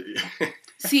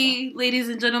 See, ladies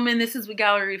and gentlemen, this is what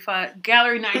Gallery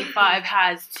 95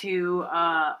 has to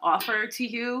offer to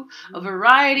you. A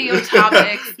variety of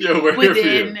topics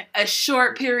within a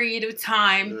short period of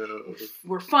time. Yeah.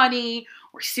 We're funny.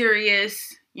 We're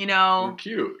serious. You know. We're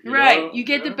cute. You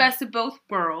get the best of both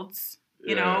worlds.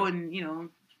 You know, and, you know,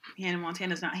 Hannah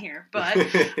Montana's not here. But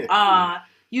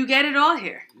you get it all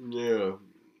here. Yeah.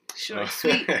 Short and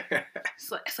sweet.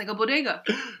 It's like a bodega.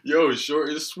 Yo, short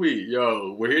and sweet.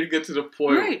 Yo, we're here to get to the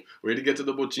point. Right. We're here to get to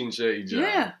the bochinche.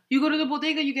 Yeah. You go to the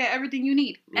bodega, you get everything you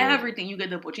need. Right. Everything. You get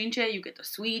the bochinche, you get the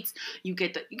sweets, you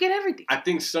get everything. I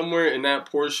think somewhere in that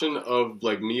portion of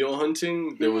like meal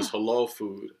hunting, there was halal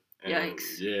food. And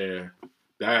yikes. Yeah.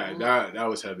 That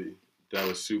was heavy. That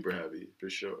was super heavy, for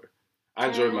sure. I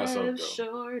enjoyed myself, though.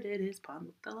 Shorted his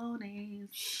pantalones.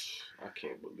 I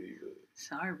can't believe it.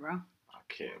 Sorry, bro.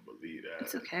 Can't believe that.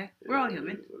 It's okay. We're all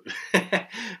human. We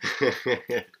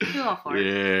all fart.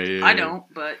 Yeah. I don't,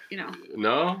 but you know.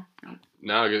 No.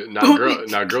 Now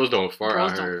girls don't fart.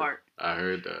 Girls don't fart. I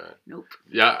heard that. Nope.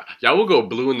 Yeah, y'all will go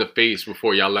blue in the face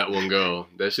before y'all let one go.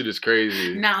 That shit is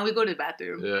crazy. Nah, we go to the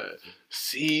bathroom. Yeah.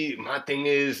 See, my thing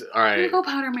is, all right. We go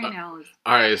powder my nose.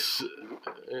 All right.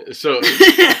 So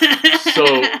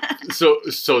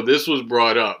this was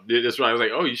brought up. That's why I was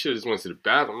like, oh, you should have just went to the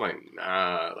bathroom. I'm like,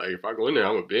 nah. Like if I go in there,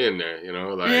 I'm gonna be in there. You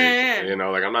know, like you know,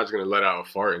 like I'm not just gonna let out a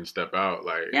fart and step out.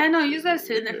 Like no, you just gotta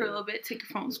sit in there for a little bit, take your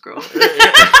phone, scroll.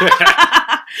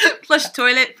 Flush the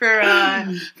toilet for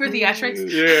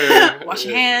theatrics. Yeah. Wash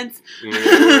your hands.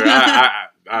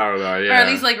 I don't know, yeah. Or at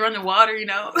least like run the water, you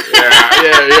know.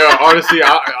 Yeah. Honestly,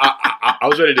 I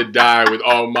was ready to die with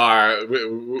all my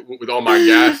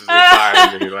gases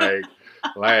inside of me,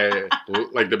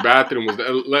 like the bathroom was.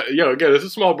 Again, it's a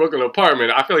small Brooklyn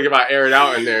apartment. I feel like if I air it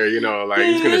out in there, you know, like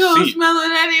it's gonna seep. Smell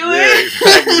it anyway. Yeah,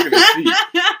 exactly. It's gonna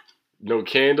seep. No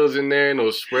candles in there, no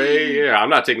spray. Yeah, I'm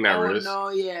not taking that risk. No,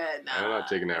 nah. I'm not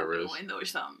taking that risk. Window or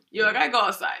something. Yo, I gotta go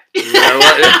outside.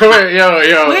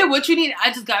 Yo. Wait, what you need? I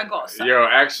just gotta go outside.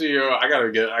 I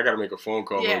gotta make a phone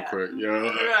call real quick.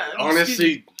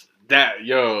 Honestly, that's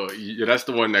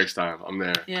the one next time. I'm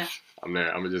there. Yeah. I'm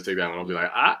there. I'm gonna just take that one. I'll be like,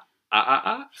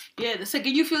 Yeah, the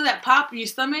second you feel that pop in your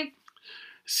stomach.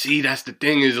 See, that's the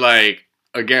thing is like,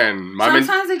 again,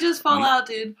 sometimes they just fall out,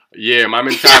 dude. Yeah, my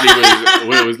mentality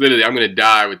was literally, I'm gonna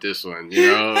die with this one,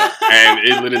 you know, and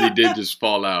it literally did just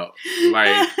fall out.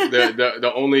 Like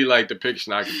the only like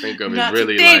depiction I can think of is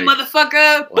really like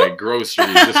motherfucker, like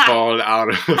groceries just falling out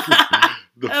of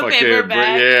the fucking paper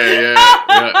bag.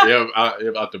 Yeah,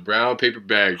 out the brown paper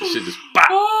bag. The shit just pop.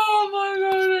 Oh my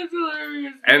god, that's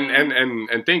hilarious.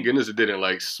 And thank goodness it didn't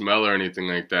like smell or anything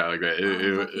like that. Like that.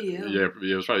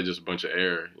 It was probably just a bunch of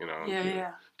air, you know.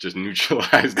 Yeah. Just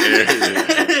neutralized air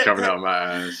coming out my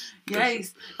ass.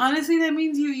 Yikes. Honestly, that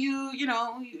means you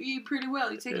eat pretty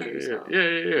well. You take care of yourself.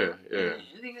 Yeah.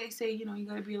 I think they say, you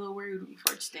gotta be a little worried when you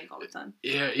fart stink all the time.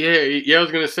 Yeah. I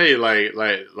was gonna say like,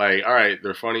 all right,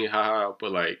 they're funny, haha,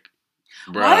 but like,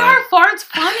 bruh. Why are farts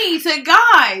funny to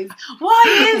guys? Why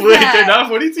is that? They're not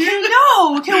funny to you?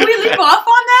 No. Can we leave off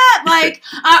on that? Like,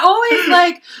 I always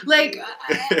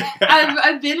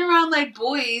I've been around like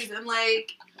boys and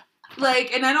like,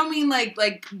 and I don't mean like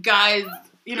guys,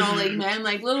 like men,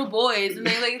 like little boys, and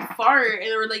they like fart,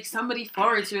 or like somebody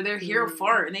farts, or they hear a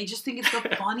fart, and they just think it's the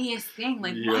funniest thing.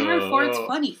 Like, why are farts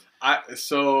funny?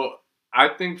 I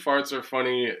think farts are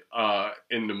funny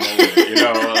in the moment. You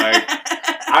know, like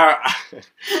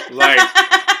like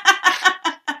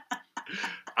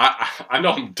I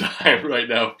know I'm dying right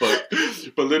now, but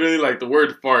literally, like, the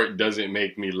word fart doesn't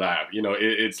make me laugh. You know,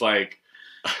 it's like.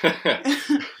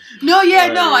 No,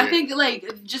 I think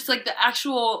like just like the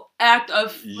actual act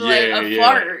of like a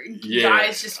fart,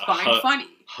 guys just find funny.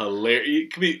 Hilarious,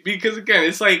 because again,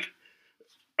 it's like,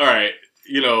 all right,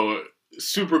 you know,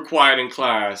 super quiet in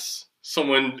class.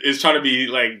 Someone is trying to be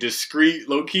like discreet,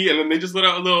 low key, and then they just let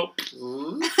out a little,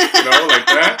 you know, like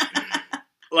that.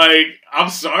 Like, I'm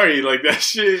sorry, like that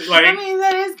shit. Like, I mean,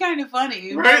 that is kind of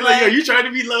funny, right? Like, yo, you trying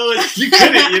to be low, and you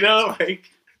couldn't, you know, like.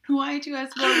 Why'd you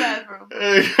ask to go to the bathroom?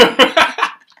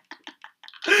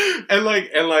 and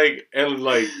like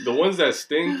the ones that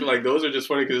stink, like those are just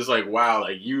funny because it's like, wow,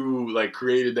 like you like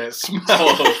created that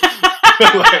smell.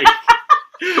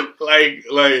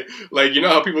 like you know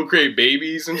how people create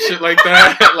babies and shit like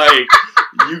that. Like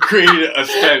you created a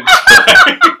stench.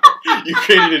 Like, you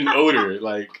created an odor.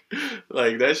 Like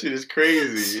that shit is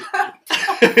crazy.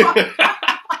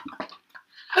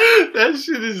 That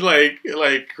shit is like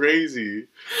crazy.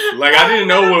 Like I didn't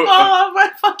know what fall off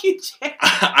my fucking chair.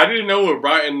 I didn't know what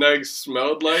rotten eggs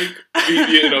smelled like.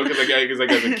 You know, because like as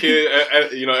a kid,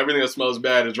 you know, everything that smells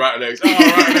bad is rotten eggs. Oh,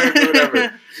 rotten eggs or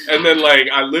whatever. And then like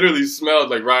I literally smelled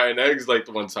like rotten eggs like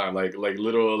the one time, like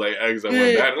little like eggs that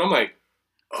went bad, and I'm like,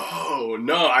 oh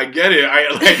no, I get it. I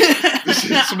like this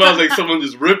shit smells like someone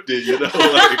just ripped it. You know,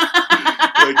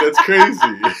 like that's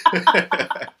crazy.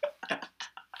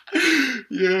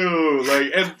 Yo,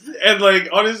 like and like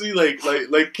honestly, like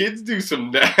kids do some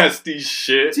nasty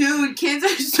shit. Dude, kids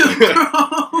are so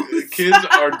gross. Kids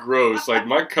are gross. Like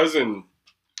my cousin,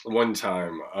 one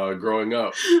time growing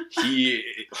up, he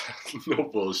no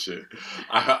bullshit.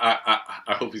 I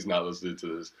hope he's not listening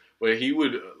to this, but he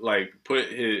would like put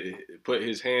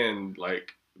his hand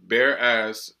like bare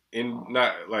ass in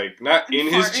not in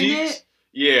his cheeks.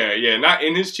 Yeah, not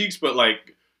in his cheeks, but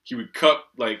like. He would cup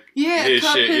like his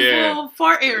cup shit, his little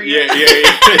fart area.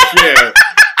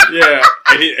 Yeah.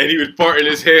 And he would fart in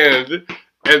his hand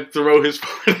and throw his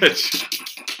fart at you.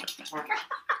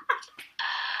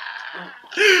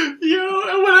 Yo,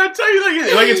 and when I tell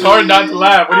you, like it's hard not to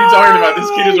laugh. What are you talking about?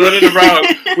 This kid is running around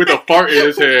with a fart in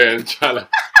his hand,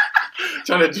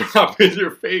 trying to drop in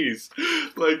your face.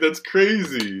 Like that's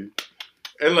crazy.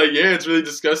 And like, yeah, it's really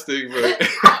disgusting, but.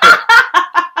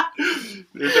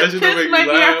 That shit don't make me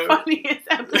laugh. Our funniest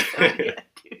episode yet,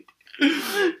 dude.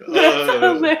 That's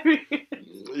hilarious.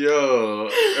 Yo,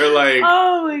 or like,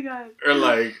 oh my god,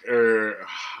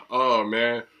 oh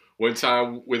man, one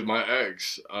time with my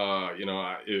ex, you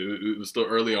know, it was still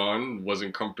early on,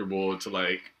 wasn't comfortable to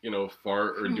like, you know,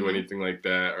 fart or do anything like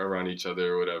that around each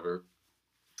other or whatever.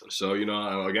 So, you know,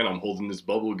 I'm holding this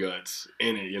bubble guts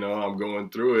in it, you know, I'm going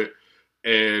through it,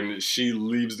 and she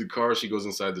leaves the car, she goes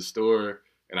inside the store.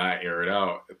 And I air it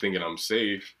out, thinking I'm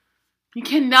safe. You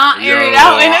cannot air it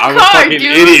out in a car, I'm a fucking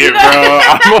idiot, bro.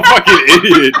 I'm a fucking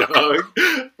idiot, dog.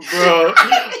 Bro.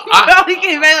 You probably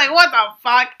came back like, what the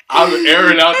fuck? I was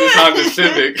airing out this Honda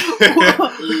Civic.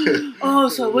 Oh,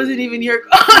 so it wasn't even your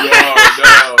car. No,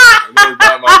 it was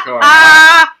not my car.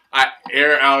 I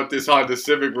air out this Honda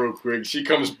Civic real quick. She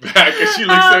comes back and she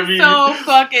looks at me. So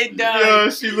fucking dumb. Yeah,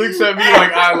 she looks at me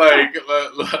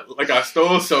like I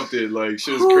stole something. Like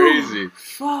she was crazy.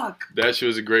 Fuck. That shit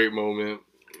was a great moment.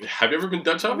 Have you ever been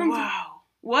Dutch ovened? Wow.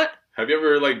 What? Have you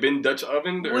ever like been Dutch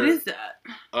ovened? What is that?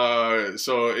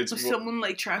 So it's someone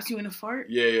like traps you in a fart.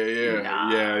 Yeah.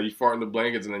 Nah. Yeah, you fart in the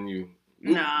blankets and then you.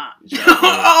 Nah.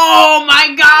 Oh my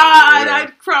god! Yeah.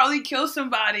 I'd probably kill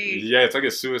somebody. Yeah, it's like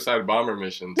a suicide bomber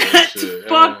mission. That's shit.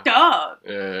 Fucked up.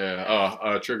 Yeah.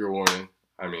 Oh, trigger warning.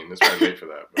 I mean, it's probably late for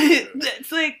that. But,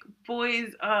 It's like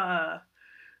boys.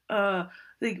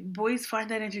 Like boys find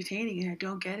that entertaining, and I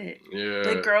don't get it. Yeah.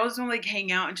 Like girls don't like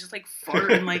hang out and just like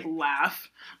fart and like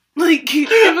laugh. Like if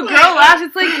a girl laughs,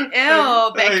 it's like,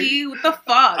 ew, Becky, what the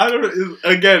fuck? I don't know.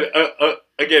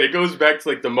 Again, it goes back to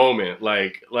like the moment,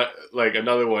 like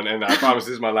another one, and I promise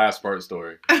this is my last fart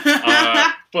story.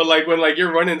 But like when like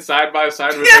you're running side by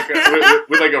side with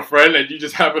like a friend, and you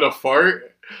just happen to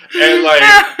fart, and like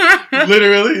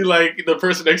literally like the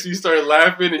person next to you started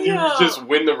laughing, and you just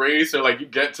win the race, or like you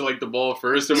get to like the ball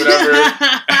first or whatever,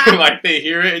 and like they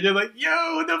hear it, and you're like,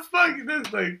 yo, what the fuck?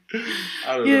 That's like,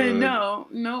 I don't know.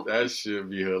 No. That should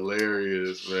be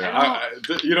hilarious, man.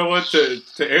 You know what?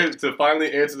 To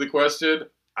finally answer the question,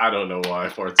 I don't know why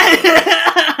farts.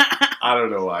 I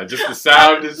don't know why. Just the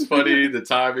sound is funny. The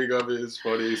timing of it is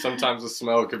funny. Sometimes the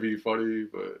smell could be funny,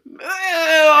 but... Ew,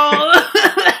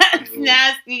 that's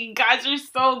nasty. Guys are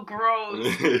so gross.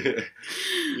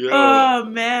 Yo, oh,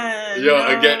 man. Yo,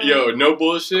 no. Again, no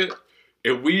bullshit.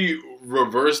 If we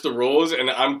reverse the roles and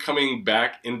I'm coming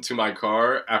back into my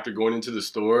car after going into the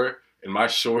store and my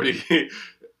shorty...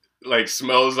 like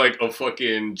smells like a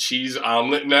fucking cheese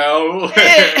omelet now.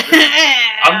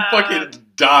 I'm fucking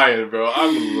dying, bro.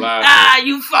 I'm laughing. Ah,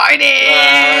 you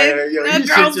farted. Yo, the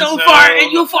girls don't fart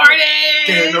and you farted.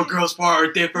 Damn, no girls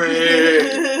fart different.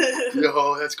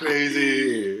 Yo, that's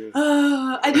crazy.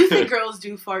 I do think girls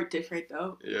do fart different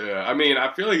though. Yeah, I mean,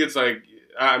 I feel like it's like,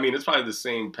 I mean, it's probably the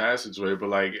same passageway, but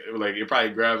like it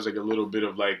probably grabs like a little bit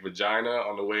of like vagina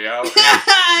on the way out.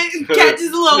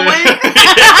 Catches a little wind.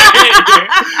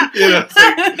 Yeah, it's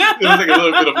like a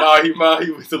little bit of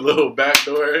mahi with a little back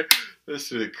door. This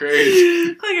shit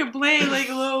crazy. Like a blade, like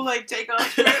a little like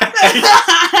takeoff. Yeah,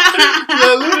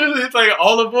 literally, it's like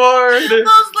all aboard. Little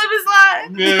slip and slide.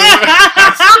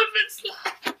 Yeah, slip and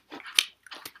slide.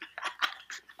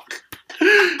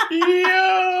 Yo,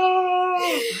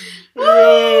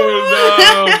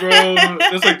 no, bro.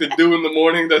 That's like the dew in the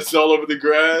morning that's all over the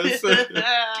grass.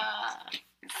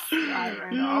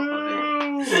 Right off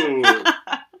of it.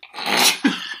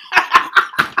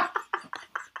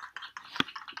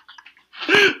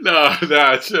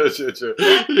 Nah, chill.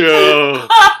 Yo,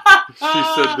 she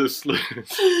said this.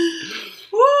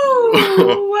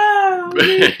 Woo! Wow,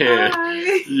 man.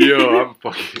 Yo, I'm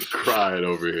fucking crying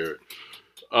over here.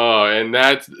 And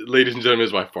that, ladies and gentlemen,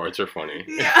 is why farts are funny.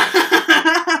 Yeah,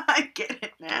 I get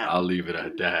it now. I'll leave it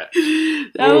at that.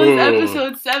 That was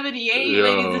episode 78,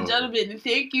 ladies and gentlemen.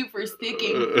 Thank you for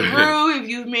sticking through. If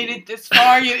you've made it this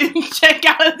far, you didn't check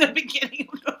out the beginning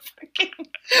of the fucking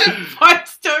fart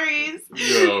stories.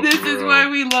 Yo, this is why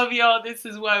we love y'all. This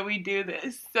is why we do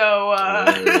this. So,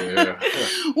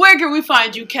 where can we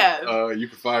find you, Kev? You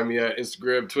can find me at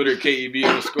Instagram, Twitter,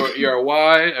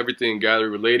 KEB_ERY. Everything gallery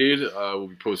related will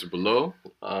be posted below.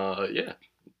 Yeah.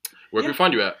 Where can we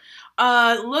find you at?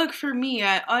 Look for me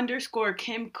at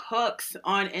 _Kim Cooks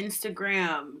on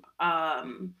Instagram.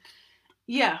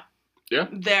 Yeah. Yeah?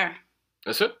 There.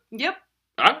 That's it? Yep.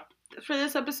 All right. For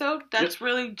this episode, that's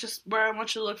really just where I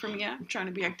want you to look for me at. I'm trying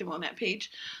to be active on that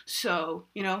page. So,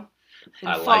 you know,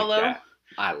 hit follow. Like that.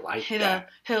 I like that.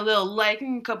 Hit a little like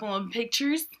and a couple of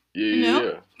pictures. Yeah, you know?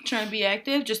 Yeah. Trying to be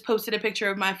active. Just posted a picture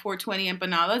of my 420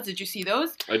 empanadas. Did you see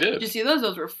those? I did. Did you see those?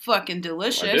 Those were fucking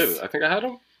delicious. I did. I think I had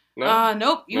them. No?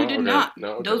 Nope, you did not.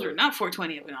 No, okay. Those were not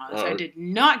 420 empanadas. Oh, I did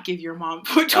not give your mom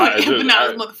 420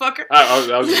 empanadas, motherfucker.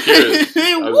 I was just curious.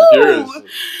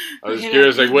 I was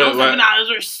curious. Like, those empanadas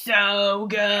were so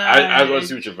good. I just want to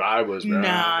see what your vibe was, bro.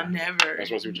 Nah, never. I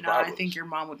just want to see what your vibe was. I think your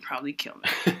mom would probably kill me.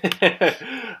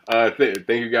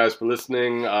 Thank you guys for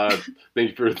listening.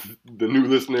 Thank you for the new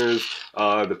listeners,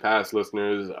 the past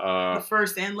listeners. The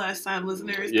first and last time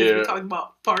listeners. Yeah. We talked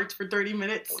about farts for 30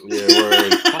 minutes. Yeah,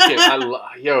 word. Fucking,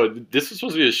 yo, this is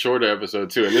supposed to be a shorter episode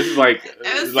too, and this is like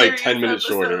 10 minutes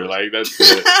shorter. Like that's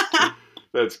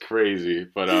that's crazy.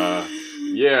 But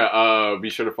yeah,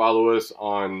 be sure to follow us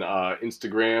on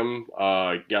Instagram,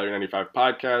 Gallery 95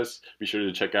 Podcast. Be sure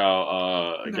to check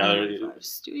out Gallery 95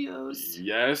 Studios.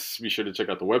 Yes, be sure to check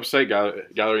out the website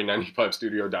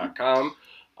gallery95studio.com.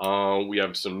 We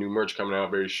have some new merch coming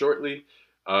out very shortly.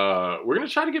 We're gonna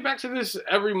try to get back to this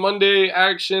every Monday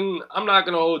action. I'm not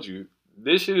gonna hold you.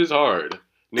 This shit is hard.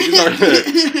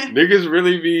 Niggas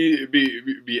really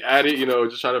be at it, you know,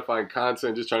 just trying to find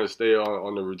content, just trying to stay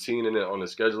on the routine and on the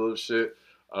schedule of shit.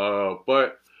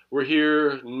 But we're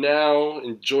here now.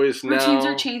 Enjoy us now. Routines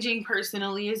are changing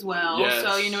personally as well. Yes.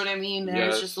 So, you know what I mean?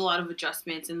 There's just a lot of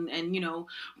adjustments and, you know,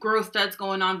 growth that's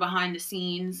going on behind the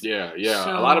scenes. Yeah.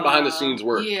 So, a lot of behind the scenes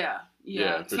work. Yeah.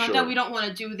 It's not that we don't want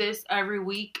to do this every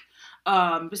week.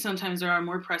 But sometimes there are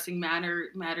more pressing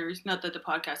matters. Not that the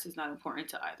podcast is not important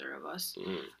to either of us.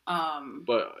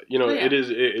 But you know, it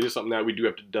is something that we do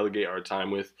have to delegate our time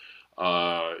with.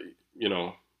 You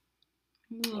know,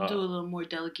 we'll do a little more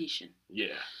delegation.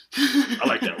 Yeah, I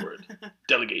like that word.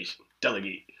 Delegation,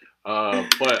 delegate.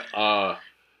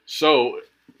 So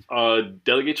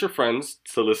delegate your friends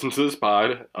to listen to this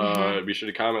pod. Be sure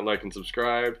to comment, like, and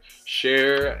subscribe,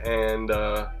 share, and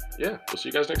yeah, we'll see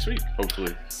you guys next week,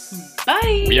 hopefully.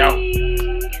 Bye. We out.